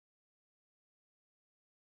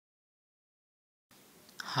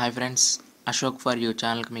Hi friends, Ashok for you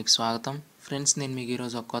ఛానల్కి మీకు స్వాగతం. ఫ్రెండ్స్, నేను మీకు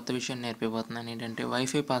ఈరోజు ఒక కొత్త విషయం నేర్పిపోతున్నాను. ఏంటంటే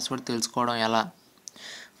వైఫై పాస్వర్డ్ తెలుసుకోవడం ఎలా.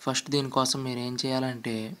 ఫస్ట్ దీనికోసం మీరు ఏం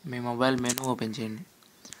చేయాలంటే మీ మొబైల్ మెనూ ఓపెన్ చేయండి.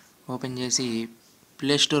 ఓపెన్ చేసి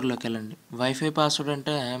ప్లే స్టోర్లోకి వెళ్ళండి. వైఫై పాస్వర్డ్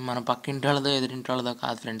అంటే మన పక్కింటి వాళ్ళదో ఎదురింటి వాళ్ళదో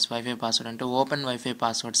కాదు ఫ్రెండ్స్. వైఫై పాస్వర్డ్ అంటే ఓపెన్ వైఫై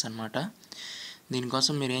పాస్వర్డ్స్ అనమాట.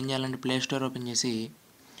 దీనికోసం మీరు ఏం చేయాలంటే ప్లే స్టోర్ ఓపెన్ చేసి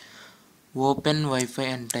ఓపెన్ వైఫై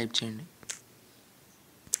అని టైప్ చేయండి.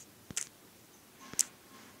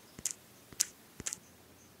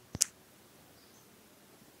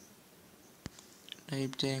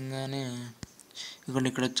 టైప్ చేయగానే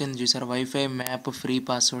ఇక్కడ వచ్చింది చూసారు, వైఫై మ్యాప్ ఫ్రీ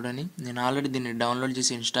పాస్వర్డ్ అని. నేను ఆల్రెడీ దీన్ని డౌన్లోడ్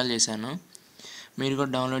చేసి ఇన్స్టాల్ చేశాను. మీరు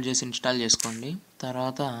కూడా డౌన్లోడ్ చేసి ఇన్స్టాల్ చేసుకోండి.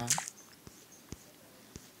 తర్వాత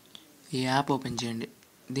ఈ యాప్ ఓపెన్ చేయండి.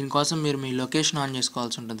 దీనికోసం మీరు మీ లొకేషన్ ఆన్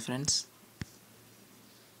చేసుకోవాల్సి ఉంటుంది ఫ్రెండ్స్.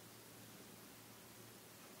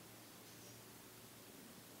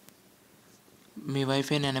 మీ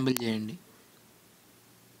వైఫైని ఎనేబుల్ చేయండి.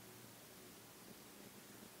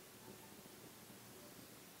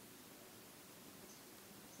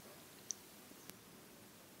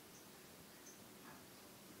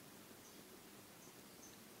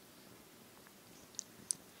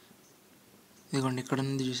 ఇదిగోండి, ఇక్కడ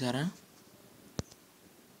ఉంది చూసారా,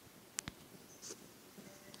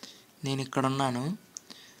 నేను ఇక్కడ ఉన్నాను.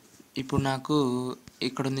 ఇప్పుడు నాకు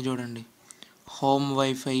ఇక్కడ ఉంది చూడండి, హోమ్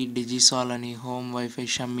వైఫై డిజిసాల్ అని, హోమ్ వైఫై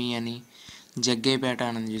షమ్మీ అని, జగ్గైపేట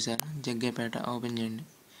అని ఉంది చూసారా. జగ్గైపేట ఓపెన్ చేయండి.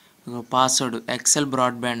 పాస్వర్డ్ ఎక్సెల్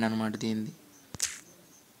బ్రాడ్బ్యాండ్ అనమాట దీనిది.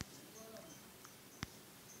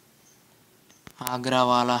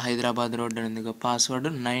 ఆగ్రావాలా హైదరాబాద్ రోడ్ అని ఉంది. పాస్వర్డ్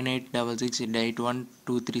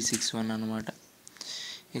 986688123661 అనమాట.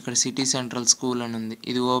 ఇక్కడ సిటీ సెంట్రల్ స్కూల్ అని ఉంది.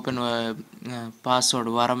 ఇది ఓపెన్ పాస్వర్డ్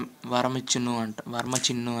వర్మచిన్ను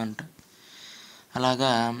అంట.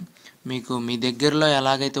 అలాగా మీకు మీ దగ్గరలో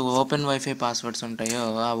ఎలాగైతే ఓపెన్ వైఫై పాస్వర్డ్స్ ఉంటాయో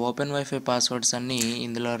ఆ ఓపెన్ వైఫై పాస్వర్డ్స్ అన్నీ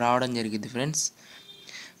ఇందులో రావడం జరిగింది ఫ్రెండ్స్.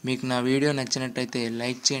 మీకు నా వీడియో నచ్చినట్టయితే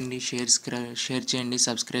లైక్ చేయండి, షేర్ చేయండి,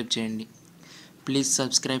 సబ్స్క్రైబ్ చేయండి. Please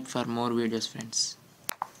subscribe for more videos friends.